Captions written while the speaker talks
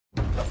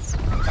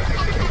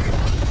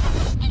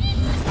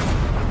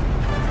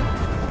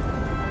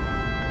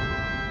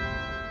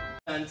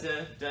Dun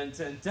dun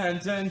dun dun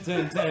dun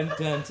dun dun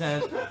dun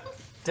dun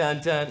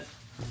dun dun.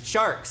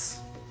 Sharks,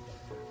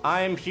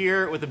 I am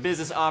here with a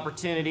business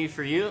opportunity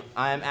for you.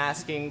 I am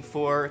asking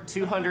for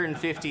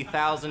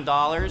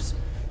 $250,000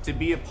 to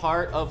be a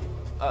part of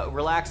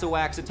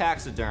Relax-A-Wax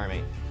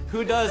Taxidermy.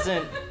 Who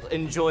doesn't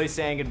enjoy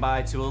saying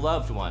goodbye to a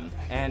loved one?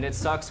 And it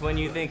sucks when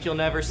you think you'll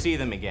never see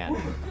them again.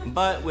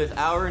 But with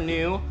our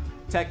new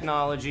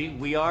technology,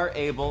 we are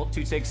able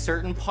to take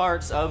certain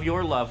parts of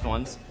your loved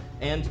ones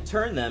and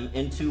turn them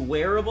into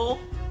wearable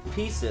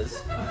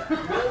pieces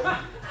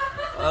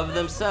of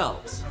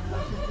themselves.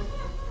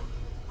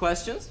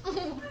 Questions?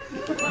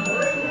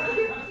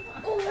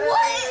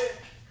 What?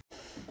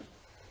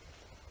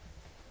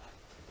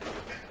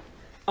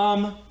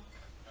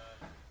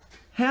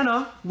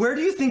 Hannah, where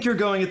do you think you're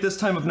going at this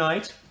time of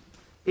night?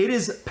 It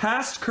is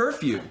past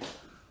curfew,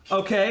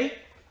 okay?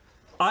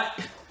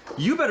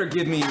 You better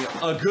give me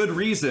a good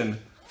reason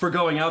for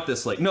going out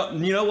this late. No,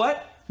 you know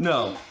what?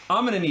 No,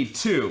 I'm gonna need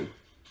 2.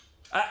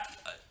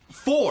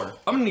 4.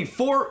 I'm gonna need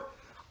 4.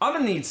 I'm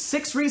gonna need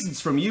 6 reasons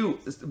from you,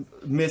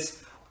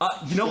 Miss.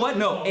 You know what?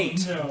 No,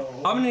 8.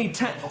 I'm gonna need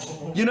 10.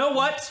 You know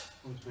what?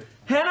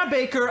 Hannah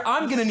Baker,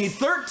 I'm gonna need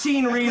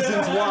 13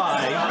 reasons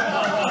why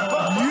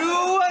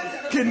you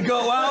can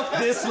go out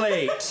this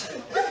late.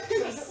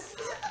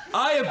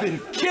 I have been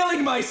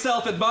killing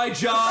myself at my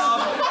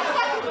job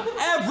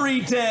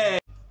every day.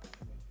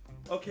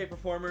 Okay,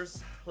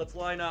 performers, let's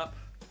line up.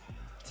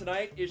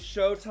 Tonight is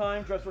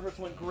showtime. Dress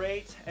rehearsal went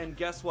great, and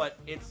guess what?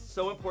 It's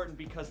so important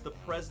because the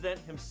president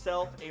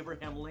himself,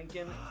 Abraham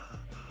Lincoln,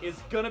 is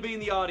gonna be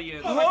in the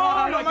audience. Oh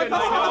my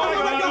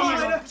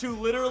God! To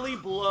literally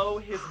blow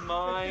his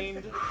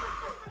mind.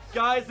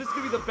 Guys, this is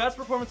gonna be the best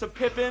performance of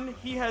Pippin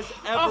he has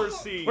ever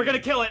seen. We're gonna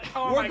kill it.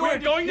 We're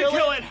going to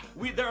kill it.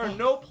 There are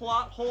no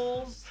plot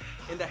holes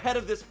in the head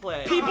of this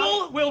play.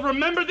 People will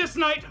remember this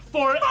night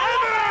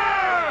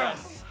forever!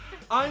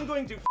 I'm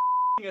going to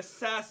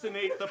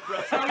assassinate the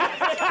president.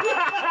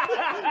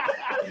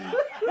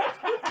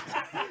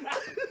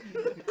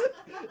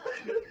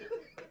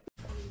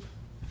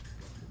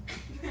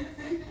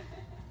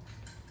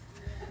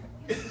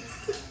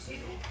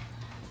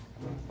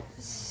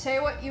 Say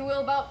what you will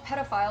about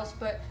pedophiles,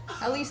 but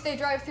at least they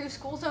drive through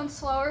school zones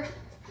slower.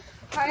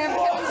 I am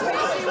Kevin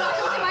Spacey.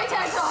 Welcome to my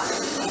TED Talk.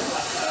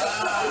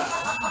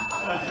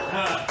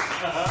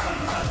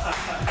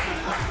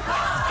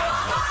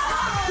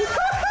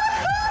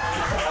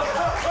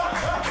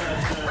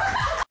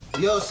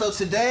 Yo, so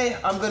today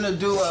I'm gonna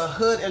do a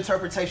hood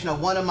interpretation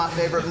of one of my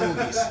favorite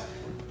movies,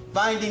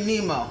 Finding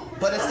Nemo.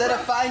 But instead of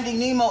Finding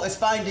Nemo, it's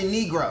Finding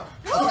Negro.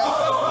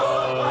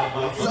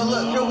 Okay? So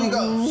look, here we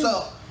go.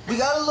 So we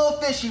got a little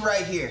fishy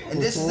right here,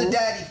 and this is the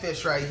daddy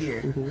fish right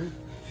here.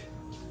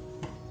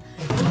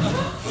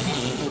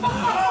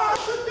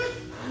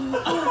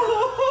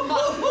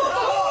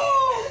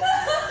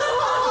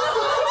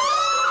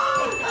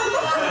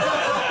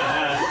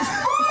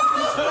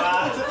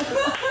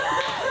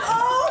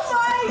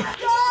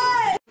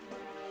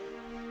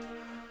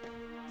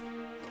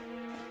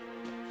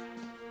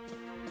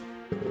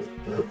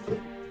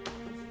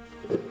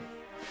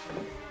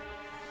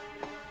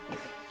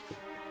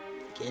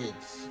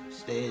 Kids,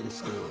 stay in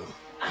school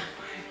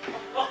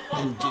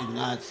and do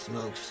not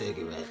smoke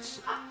cigarettes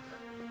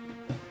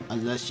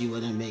unless you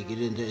want to make it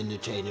into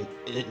entertainment.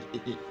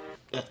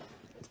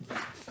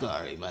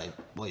 Sorry, my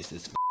voice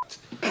is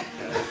f***ed.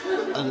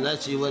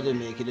 Unless you want to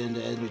make it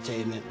into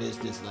entertainment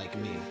business like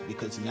me,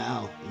 because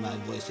now my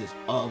voice is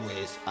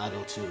always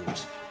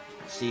auto-tuned.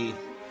 See?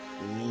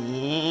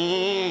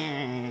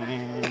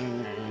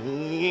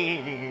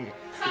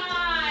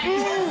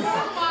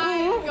 Oh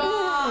my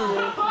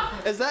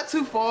God! Is that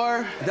too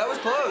far? That was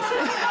close.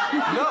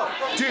 No,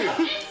 dude.